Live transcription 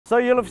So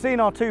you'll have seen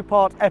our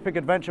two-part epic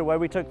adventure where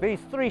we took these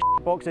 3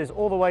 boxes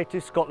all the way to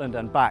Scotland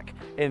and back.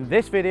 In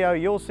this video,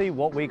 you'll see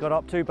what we got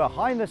up to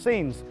behind the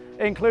scenes,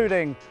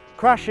 including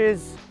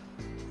crashes,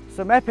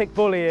 some epic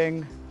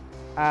bullying,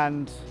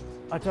 and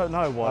I don't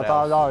know what else.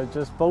 I don't know,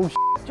 just bullshit.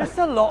 Just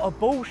a lot of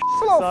bullshit.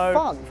 It's a lot of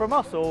fun. From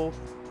us all,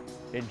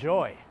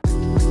 enjoy.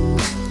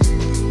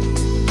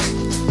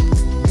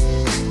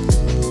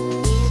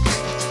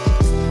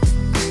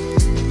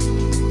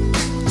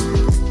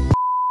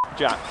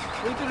 Jack,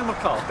 What are you doing in my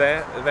car?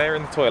 they're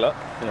in the toilet.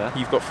 Yeah.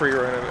 You've got free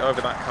room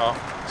over that car.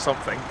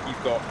 Something.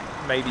 You've got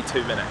maybe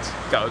 2 minutes.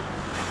 Go.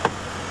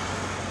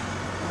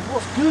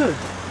 What's good?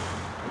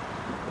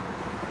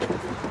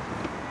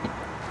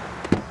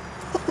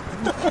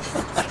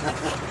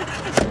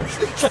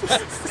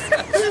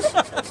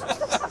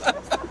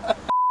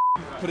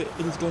 Put it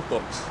in his glove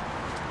box.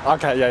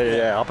 Okay,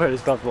 yeah. I'll put it in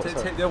his glove box.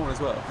 Take the other one as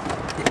well.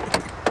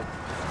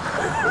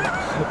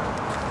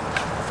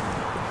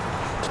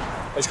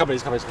 He's coming.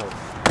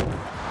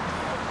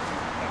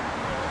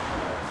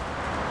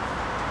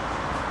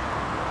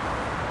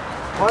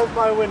 Why is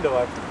my window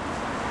open?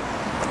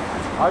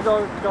 I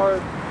go.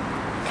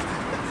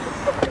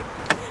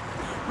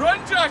 Run,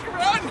 Jack,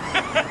 run!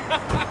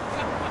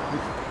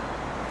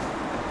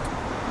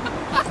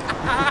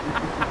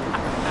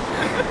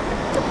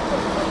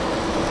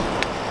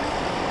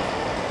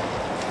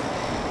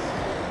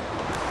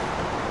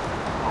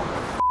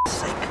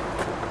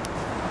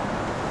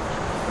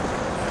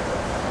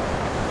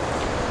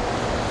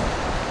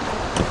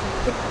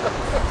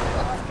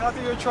 Can I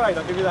do you a trade?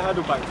 I'll give you the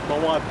handle back for my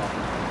wiper.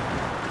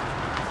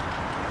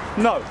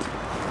 No.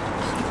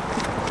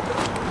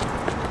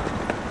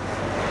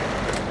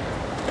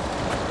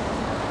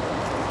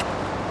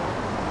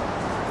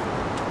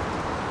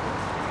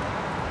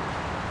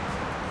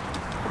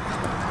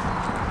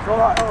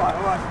 Alright.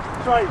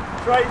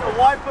 Trade a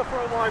wiper for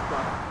a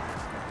wiper.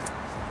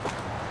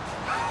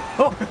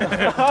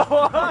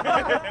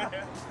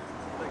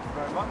 Thank you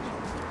very much.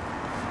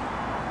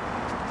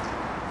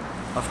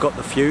 I've got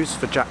the fuse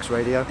for Jack's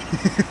radio.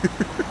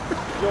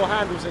 Your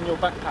handle's in your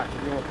backpack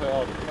if you want to put it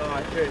on.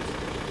 Alright, good.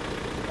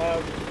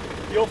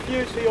 Your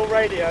fuse for your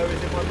radio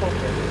is in my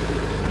pocket.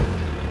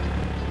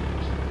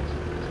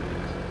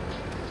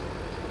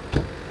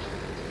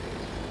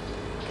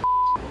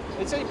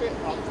 It's a bit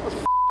up, for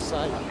f***'s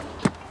sake.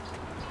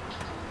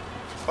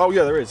 Oh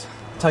yeah, there is.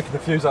 Taking the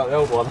fuse out of the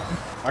old one.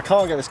 I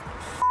can't get this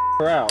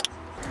out.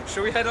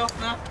 Should we head off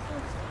now?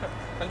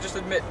 And just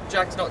admit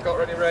Jack's not got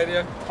any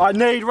radio? I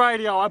need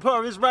radio. I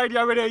put this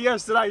radio in here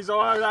yesterday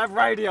so I don't have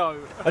radio.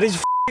 And he's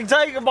f***ing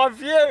taking my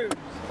fuse.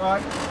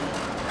 Right,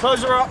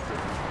 close her up.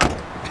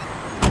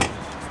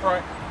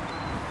 Alright.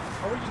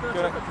 Are we just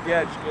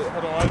Yeah, just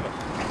head on over.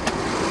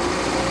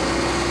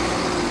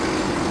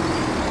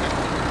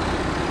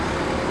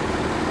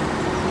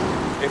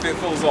 If it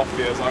falls off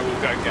yours, I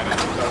will go and get it,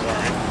 don't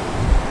worry.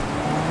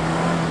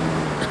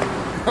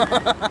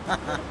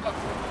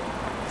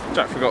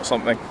 Jack forgot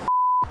something.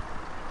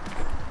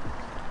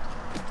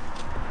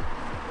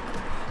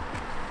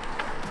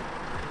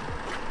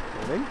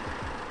 Morning.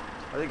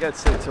 I didn't get to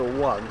sit till 1,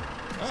 so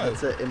I had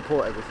to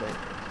import everything.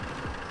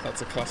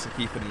 That's a classic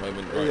Ethan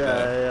moment right Yeah,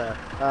 there.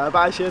 yeah.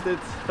 But actually I did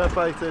fair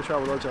play to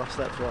Travel Lodge, I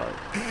slept right.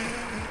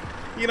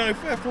 You know,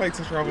 fair play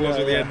to Travel Lodge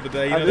at the end of the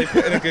day. You know, they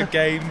put in a good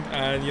game,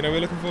 and you know,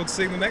 we're looking forward to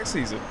seeing them next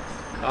season.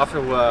 I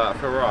feel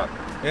right.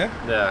 Yeah?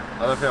 Yeah,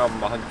 I don't think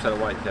I'm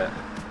 100% awake yet.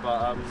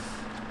 But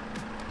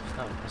just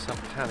having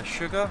myself a can of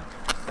sugar.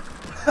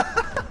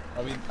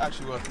 I mean,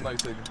 actually worth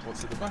noting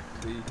what's in the back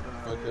of the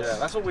Focus. Yeah,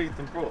 that's all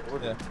Ethan brought,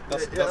 wasn't Yeah,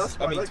 it? that's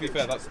I mean, to be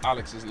fair, that's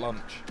Alex's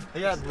lunch.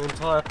 He had an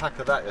entire pack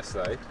of that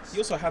yesterday. He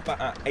also had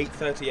that at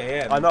 8:30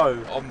 AM. I know.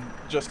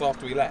 Just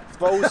after we left.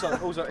 But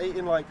also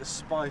eating like a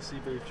spicy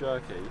beef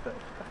jerky.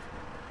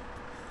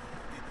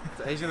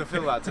 He's going to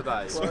feel that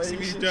today. Spicy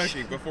beef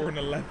jerky before an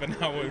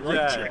 11-hour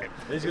road trip.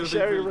 He's going to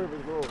be room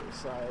with Rory,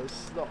 so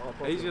it's not a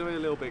problem. He's going to be a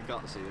little bit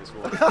gutsy this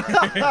morning.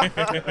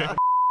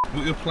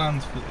 What are your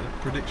plans for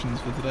predictions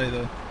for today,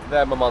 though?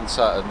 Them, I'm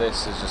uncertain.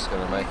 This is just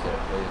going to make it.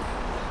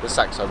 The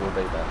Saxo will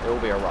be there. It will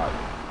be alright.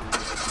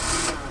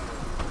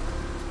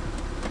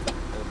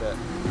 In a bit.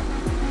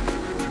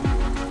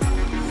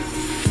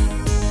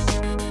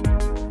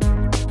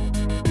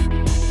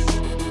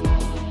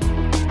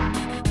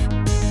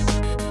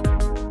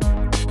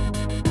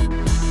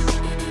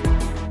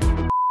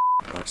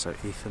 Right, so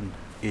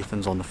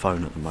Ethan's on the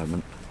phone at the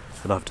moment,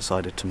 but I've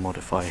decided to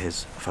modify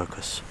his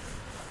focus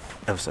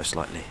ever so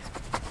slightly.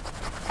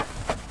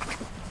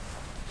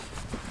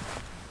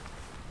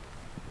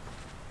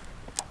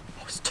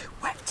 Oh, it's too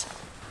wet.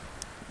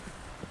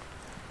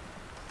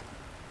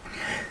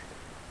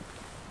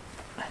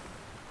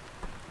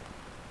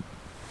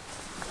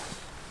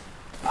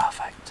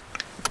 Perfect.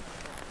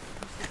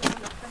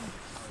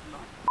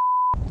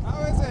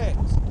 How is it?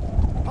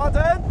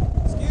 Pardon?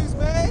 Excuse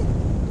me?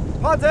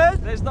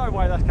 Pardon? There's no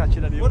way that's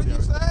catching any What did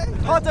audio. you say?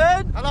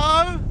 Pardon?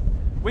 Hello?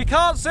 We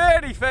can't see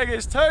anything,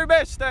 it's too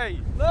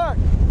misty. Look.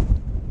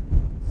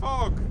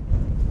 Fog.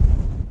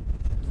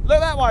 Look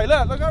that way,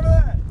 look over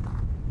there.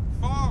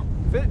 Fog.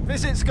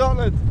 Visit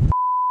Scotland.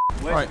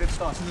 Right,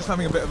 so just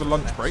having a bit of a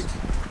lunch break.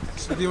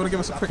 So do you want to give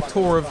us a quick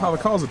tour of how the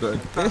cars are doing?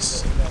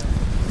 This?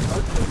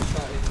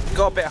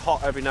 Got a bit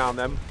hot every now and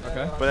then.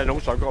 Okay. But then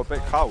also got a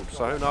bit cold,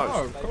 so who knows?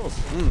 Oh, of course.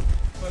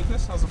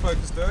 Focus, how's the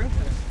Focus doing?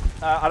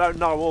 I don't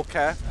know or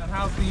care. And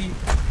how's the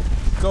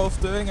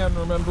Golf doing? And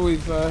remember,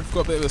 we've got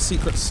a bit of a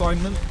secret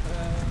assignment.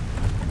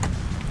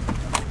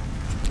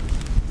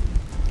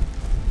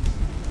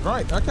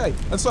 Right, okay.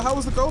 And so how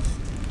was the Golf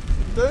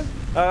doing?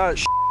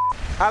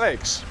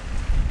 Alex,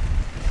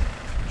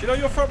 do you know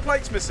your front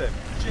plate's missing?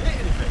 Did you hit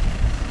anything?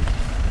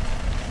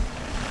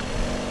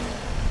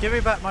 Give me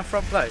back my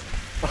front plate.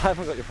 I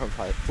haven't got your front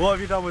plate. What have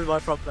you done with my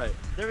front plate?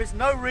 There is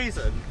no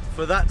reason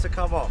for that to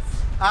come off.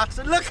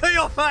 Look at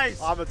your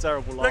face! I'm a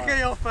terrible liar. Look at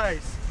your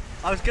face.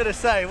 I was going to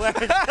say, where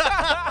is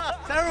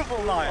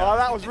terrible liar. Oh,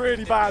 that was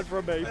really bad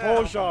from me.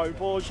 Poor show,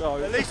 poor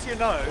show. At least you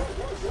know,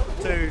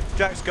 to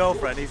Jack's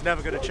girlfriend, he's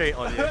never going to cheat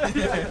on you.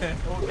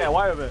 We'll get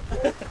away with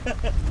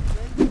it.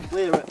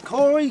 We're at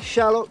Corrie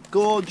Shallop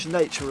Gorge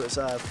Nature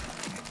Reserve.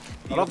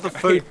 I love the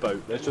food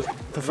boat. There's just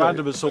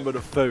random assortment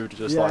of food,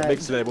 just like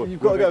mixing it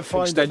you've got to go with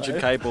find extension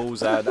it,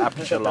 cables and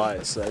aperture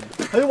lights. And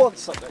Who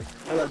wants something?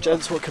 Hello,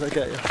 gents, what can I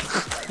get you?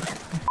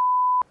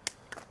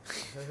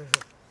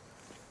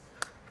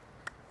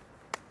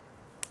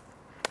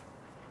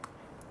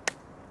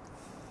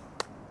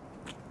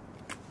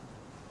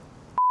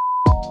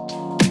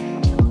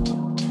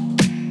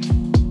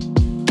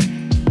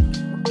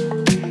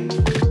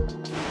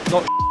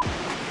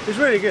 It's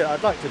really good.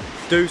 I'd like to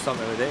do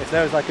something with it. If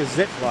there was like a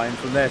zip line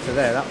from there to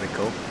there, that'd be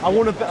cool. I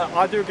want to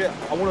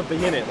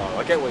be in it though.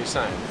 I get what you're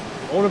saying.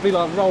 I want to be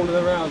like rolling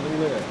around all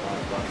in it.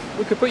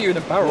 We could put you in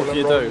a barrel. What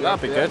you do?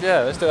 That'd be good.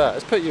 Yeah, let's do that.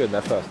 Let's put you in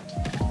there first.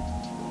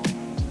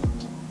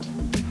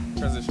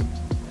 Transition.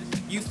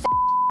 You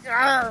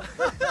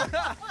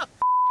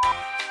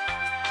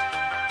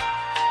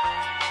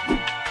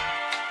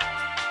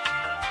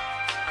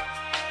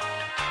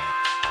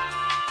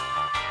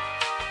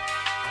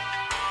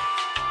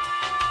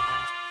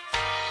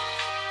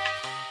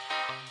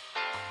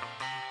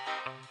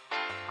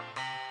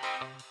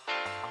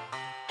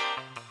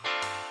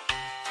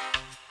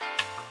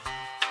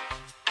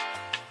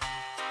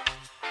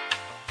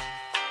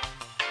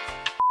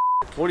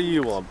What do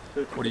you want?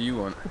 What do you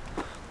want?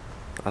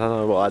 I don't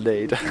know what I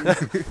need.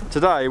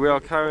 Today we are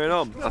carrying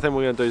on. I think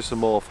we're going to do some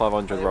more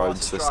 500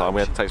 roads this time.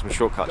 We had to take some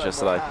shortcuts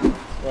yesterday.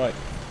 Right.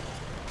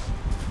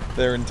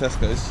 They're in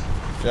Tesco's.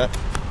 Jack.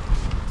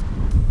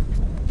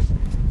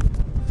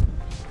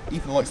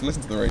 Ethan likes to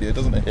listen to the radio,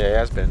 doesn't he? Yeah, he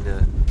has been,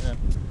 yeah.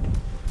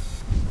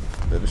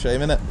 Bit of a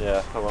shame, innit?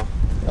 Yeah, oh well.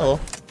 Oh well.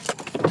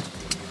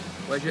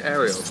 Where's your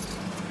aerial?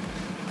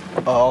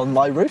 On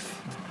my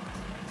roof.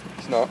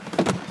 It's not.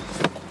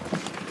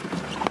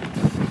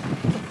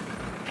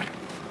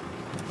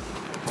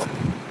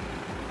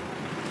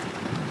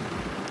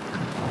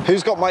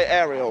 Who's got my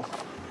aerial?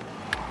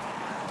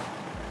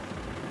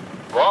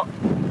 What?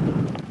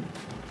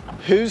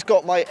 Who's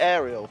got my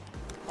aerial?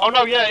 Oh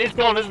no, yeah, it's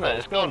gone, isn't it?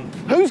 It's gone.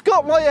 Who's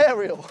got my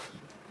aerial?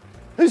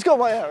 Who's got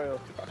my aerial?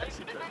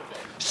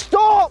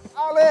 Stop,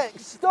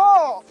 Alex!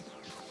 Stop!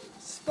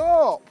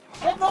 Stop!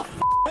 What the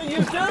f are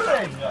you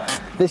doing?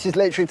 This is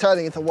literally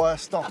turning into the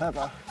worst stop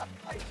ever.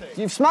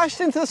 You've smashed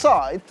into the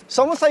side,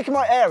 someone's taken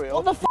my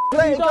aerial, What the f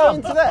let it go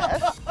into there.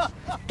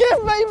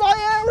 Give me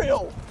my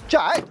aerial!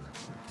 Jack,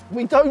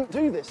 we don't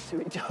do this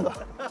to each other.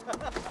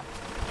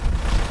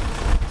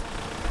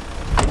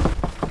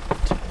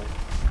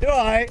 You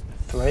alright?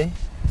 3,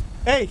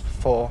 Hey!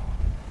 4,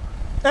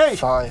 Hey!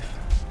 5,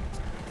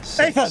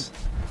 6, Ethan!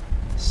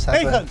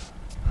 7. Ethan!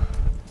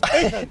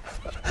 Ethan!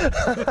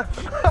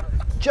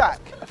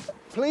 Jack,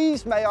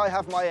 please may I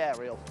have my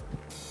aerial?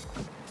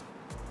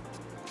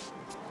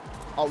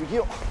 Oh,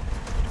 you...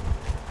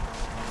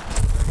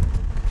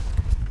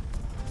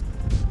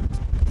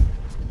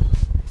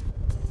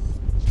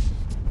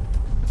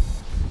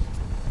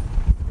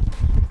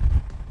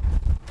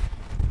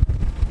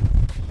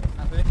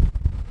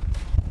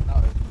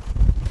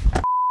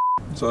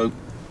 So,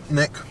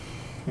 Nick,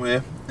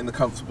 we're in the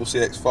comfortable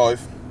CX-5.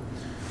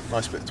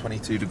 Nice bit of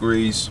 22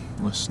 degrees,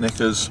 nice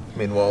Snickers.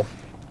 Meanwhile,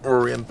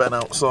 Rory and Ben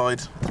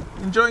outside.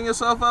 Enjoying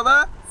yourself out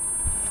there?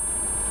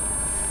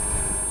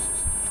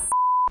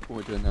 What are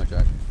we doing now,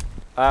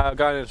 Jack?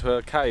 Going into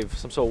a cave,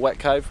 some sort of wet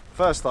cave.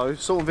 First though,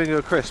 salt and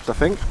vinegar crisps, I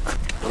think.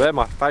 Well, they're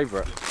my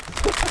favourite.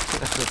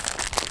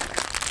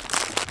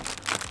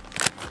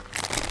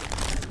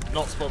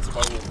 Not sponsored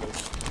by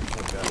Waffles.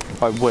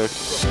 I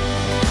wish.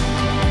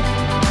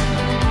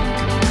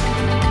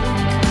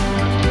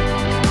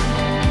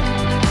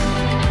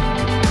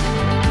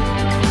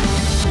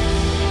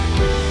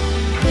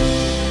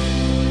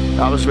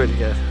 That was really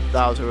good.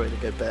 That was a really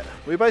good bit.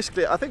 We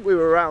basically, I think we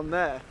were around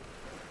there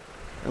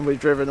and we've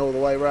driven all the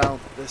way around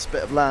this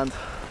bit of land.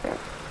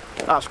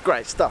 That's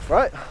great stuff,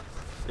 right?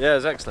 Yeah,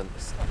 it's excellent.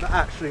 It's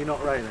actually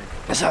not raining.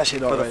 It's actually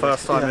not For the raining.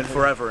 first time in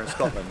forever in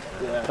Scotland.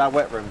 Yeah. That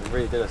wet room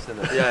really did us,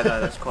 didn't it? Yeah, no,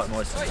 that's quite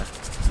moist in there.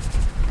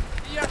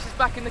 Yes, it's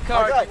back in the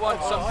car if you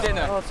want some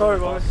dinner. Oh, sorry,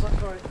 boys.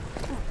 Sorry.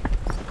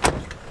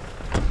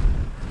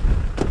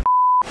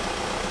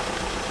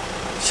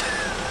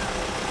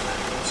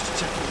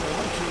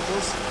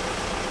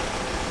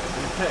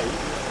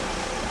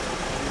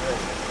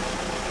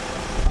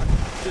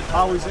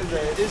 Oh, he's in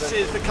there. This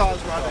is the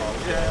car's running.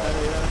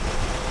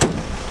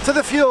 Yeah. To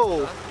the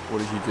fuel. What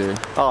did you do?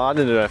 Oh, I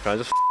didn't do anything. I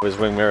just with his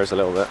wing mirrors a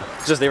little bit.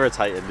 It's just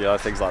irritating, you know,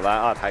 things like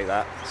that. I'd hate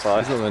that. So.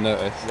 It's not gonna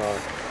notice. No.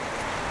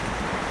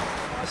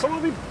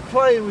 Someone be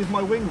playing with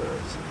my wing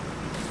mirrors.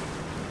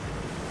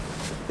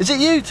 Is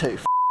it you two?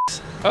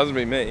 Hasn't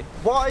been me.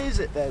 Why is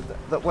it then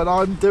that when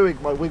I'm doing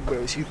my wing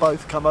mirrors, you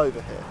both come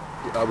over here?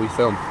 We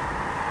film.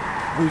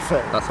 We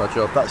film. That's our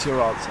job. That's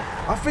your answer.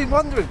 I've been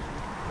wondering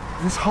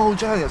this whole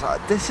journey. I was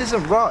like, this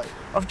isn't right.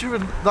 I've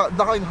driven like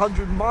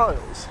 900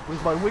 miles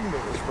with my wing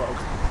mirrors wrong.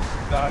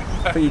 No.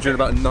 I think you driven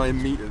about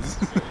 9 meters.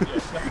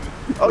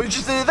 Oh, you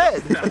just did it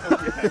then?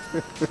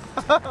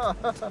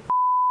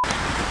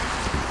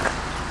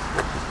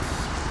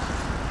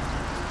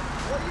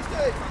 What are you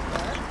doing,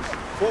 man?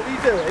 What were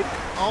you doing?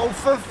 Oh,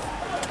 for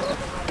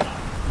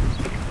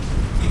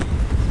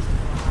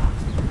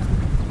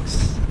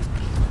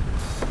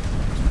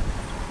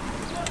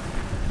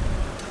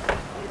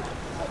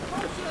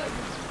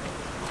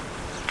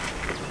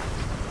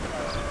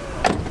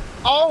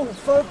Oh,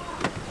 for...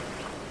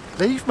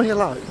 Leave me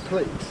alone,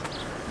 please.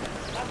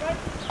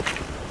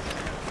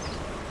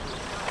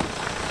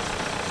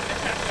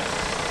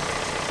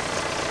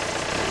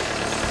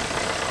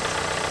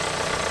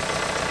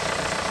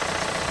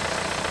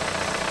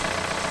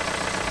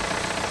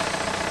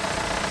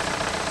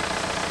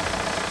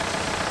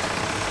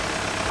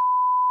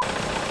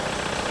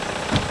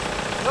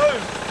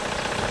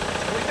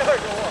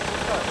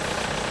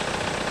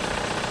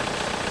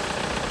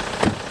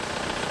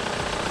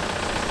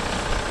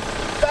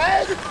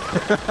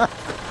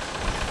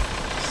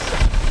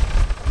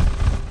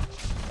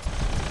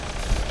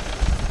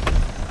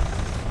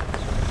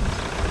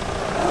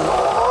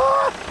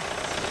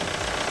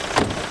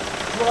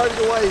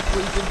 Driving away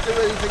before you can do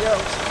anything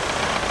else.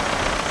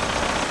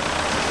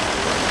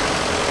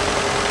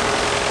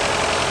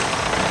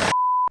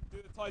 Do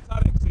the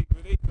Titanic scene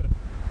with Ethan.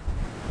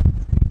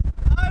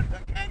 I'm the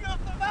king of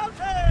the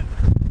mountain!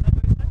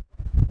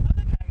 I'm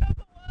the king of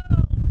the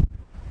world!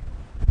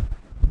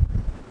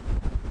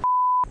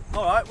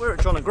 Alright, we're at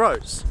John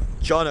O'Groats.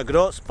 John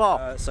O'Groats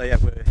Pub. So yeah,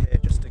 we're here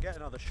just to get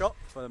another shot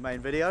for the main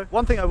video.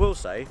 One thing I will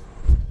say,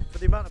 for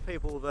the amount of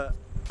people that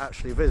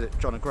actually visit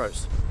John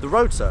O'Groats, the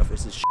road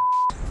surface is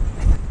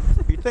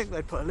You'd think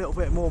they'd put a little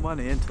bit more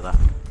money into that.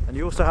 And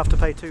you also have to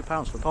pay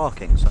 £2 for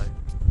parking, so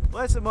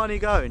where's the money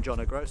going,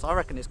 John O'Groats? I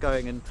reckon it's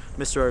going in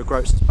Mr.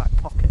 O'Groats' back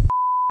pocket.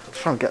 Let's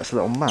try and get us a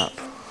little map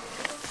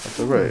of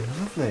the route.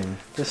 Lovely.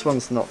 This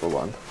one's not the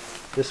one.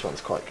 This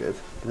one's quite good.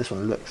 But this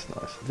one looks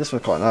nice. This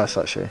one's quite nice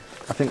actually.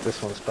 I think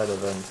this one's better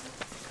than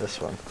this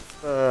one.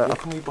 What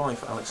can we buy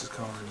for Alex's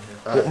car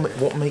in here?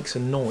 What makes a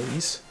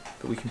noise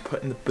that we can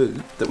put in the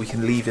boot that we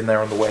can leave in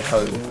there on the way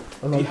home?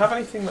 Do you have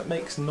anything that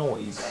makes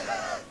noise?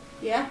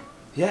 Yeah.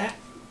 Yeah?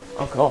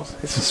 Oh god,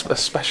 it's a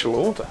special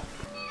order.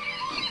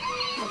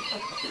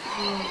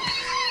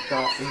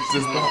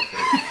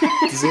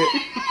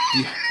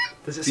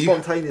 Does it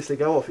spontaneously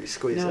go off if you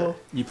squeeze it?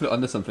 You put it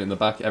under something in the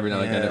back every now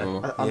and again. It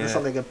will. Under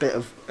something a bit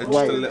of Just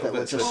weight. a little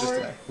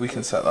bit. We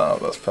can set that up.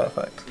 That's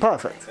perfect.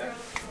 Perfect.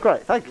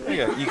 Great, thank you. There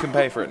you go. You can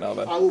pay for it now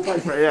then. I will pay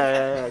for it.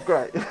 Yeah.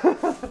 Great.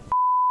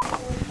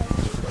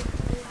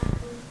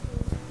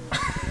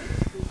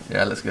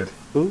 Yeah, looks good.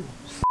 Ooh.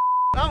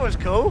 That was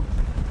cool.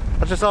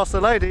 I just asked the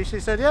lady, she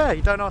said, yeah,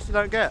 you don't ask, you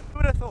don't get. Who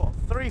would have thought?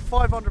 3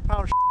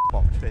 £500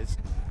 boxes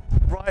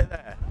right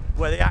there,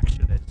 where the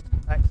action is.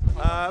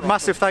 Excellent.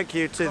 Massive thank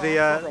you to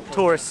the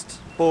tourist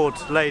board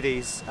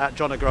ladies at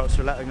John O'Groats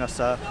for letting us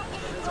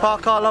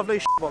park our lovely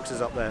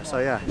boxes up there, so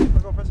yeah.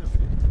 I've got a present for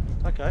you.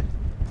 Okay.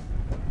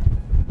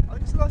 I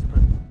think it's a nice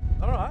present.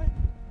 Alright.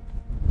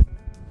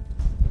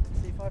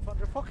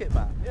 NC500 pocket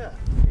map. Yeah.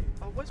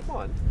 Oh, where's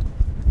mine?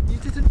 You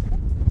didn't...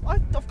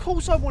 of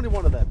course I wanted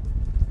one of them.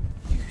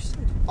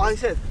 I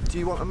said, do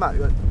you want a map?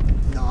 You went,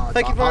 no.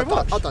 Thank you very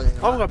much. I don't need a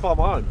I'm map. going to buy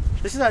my own.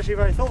 This is actually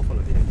very thoughtful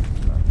of you.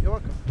 You're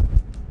welcome.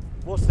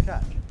 What's the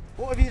catch?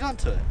 What have you done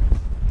to it?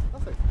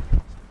 Nothing.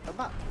 A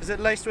map. Is it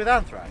laced with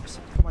anthrax?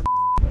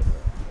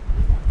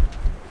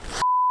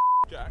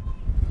 Jack,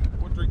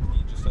 what drink did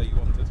you just say you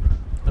wanted?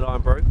 An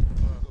iron brew. I've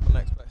got the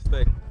next best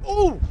thing.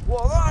 Oh,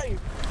 what are they?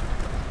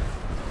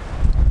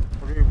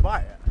 Or do you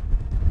buy it?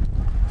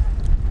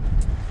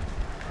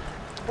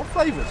 What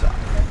flavour is that?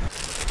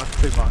 That's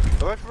too much.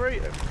 Do I have to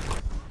eat it?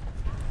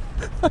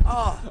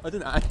 I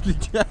didn't actually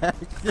check.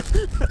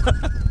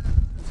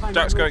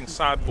 Jack's going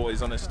sad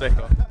boys on his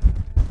sticker.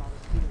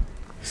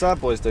 Sad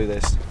boys do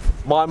this.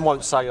 Mine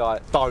won't say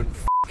like, don't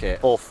f it,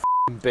 or f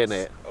bin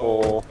it,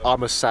 or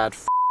I'm a sad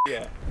f.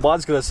 Yeah.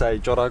 Mine's going to say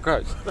John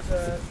O'Groats.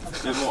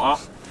 Bit more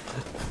up.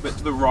 Bit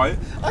to the right.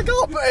 I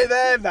can't put it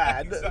there,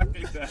 man.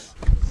 Exactly there.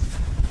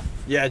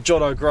 Yeah,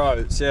 John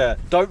O'Groats, yeah.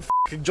 Don't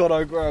f***ing John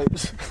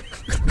O'Groats.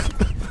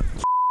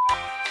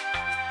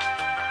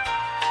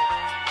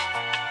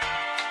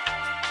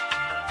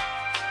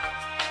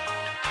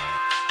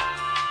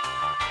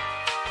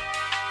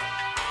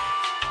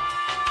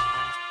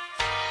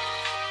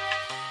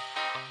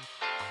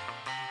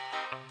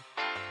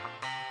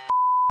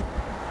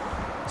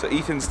 So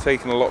Ethan's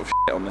taken a lot of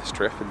shit on this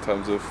trip in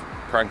terms of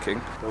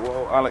pranking. So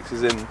while Alex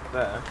is in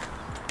there,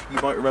 you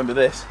might remember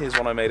this. Here's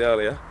one I made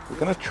earlier. We're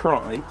gonna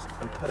try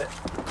and put it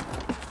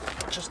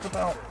just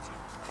about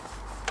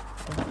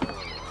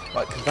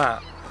like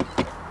that.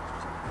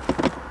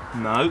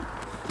 No.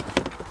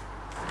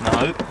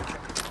 No.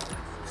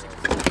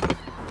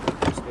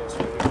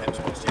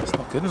 It's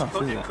not good enough,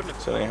 is it?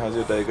 So how's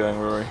your day going,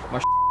 Rory? My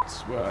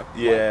were.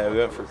 Yeah, we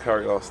went for a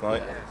curry last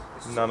night.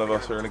 None of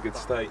us are in a good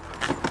state.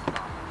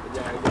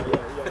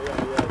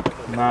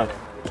 No.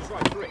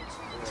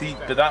 See,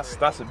 but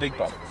that's a big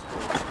bump.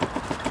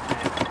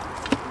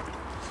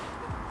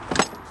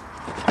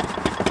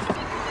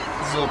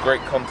 This is all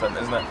great content,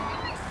 isn't it?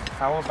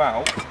 How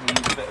about we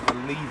use a bit of a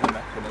lever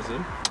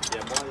mechanism?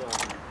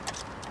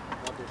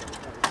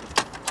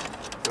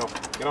 Get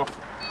off, get off.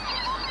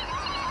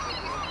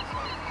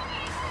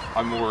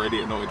 I'm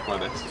already annoyed by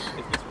this.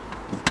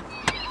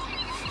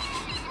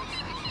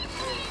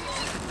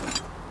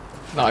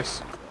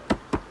 Nice.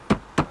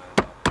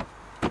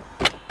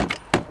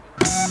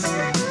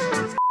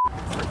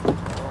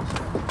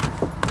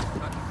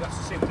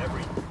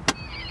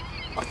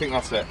 I think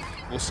that's it.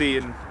 We'll see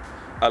in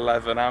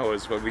 11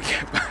 hours when we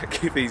get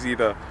back if he's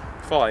either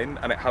fine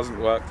and it hasn't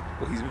worked,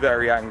 or he's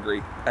very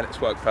angry and it's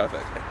worked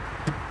perfectly.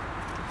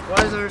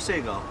 Why is there a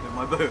seagull in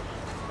my boot?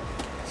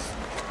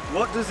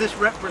 What does this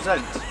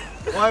represent?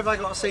 Why have I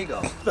got a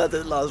seagull? That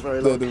didn't last very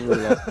long.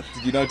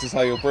 Did you notice how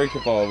your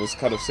breaker bar was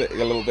kind of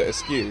sitting a little bit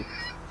askew?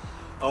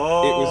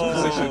 Oh. It was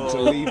positioned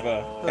to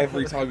lever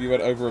every time you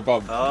went over a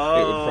bump. It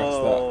would press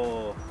that.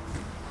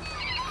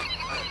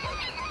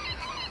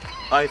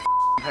 I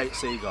hate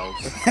seagulls.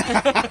 If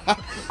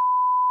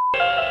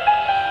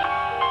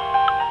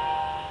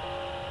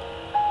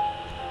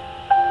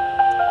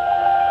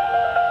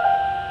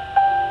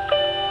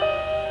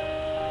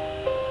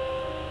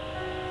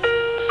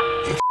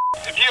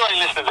you ain't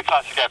listening to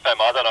Classic FM,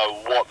 I don't know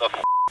what the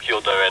f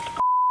you're doing.